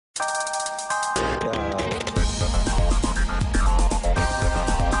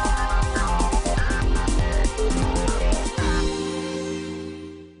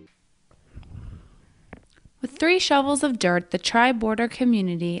3 shovels of dirt, the tri-border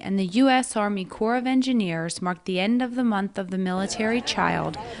community and the U.S. Army Corps of Engineers marked the end of the month of the military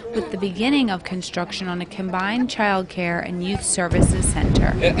child with the beginning of construction on a combined child care and youth services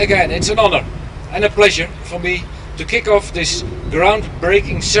center. Again, it's an honor and a pleasure for me to kick off this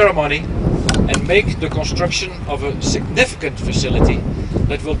groundbreaking ceremony and make the construction of a significant facility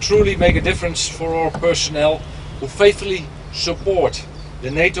that will truly make a difference for our personnel who faithfully support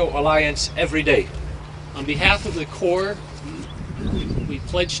the NATO alliance every day. On behalf of the Corps, we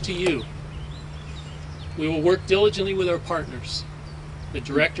pledge to you, we will work diligently with our partners, the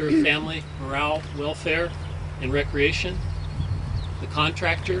Director of Family, Morale, Welfare, and Recreation, the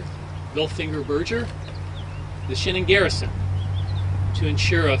contractor, Bilfinger Berger, the Schinnen Garrison, to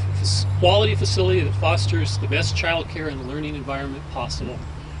ensure a quality facility that fosters the best child care and learning environment possible.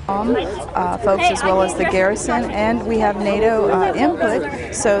 Folks as well as the Garrison, and we have NATO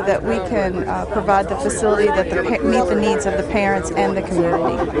input so that we can provide the facility that meet the needs of the parents and the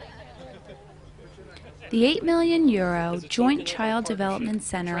community. The €8 million Joint Child Development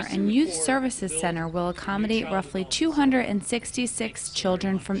Center and Youth Services Center will accommodate roughly 266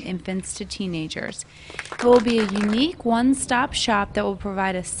 children from infants to teenagers. It will be a unique one-stop shop that will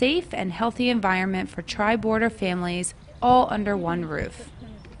provide a safe and healthy environment for tri-border families, all under one roof.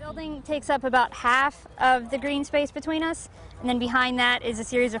 The building takes up about half of the green space between us, and then behind that is a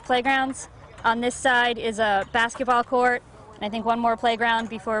series of playgrounds. On this side is a basketball court, and I think one more playground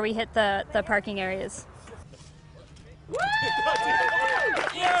before we hit the parking areas.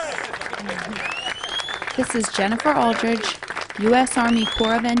 This is Jennifer Aldridge, U.S. Army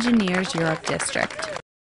Corps of Engineers, Europe District.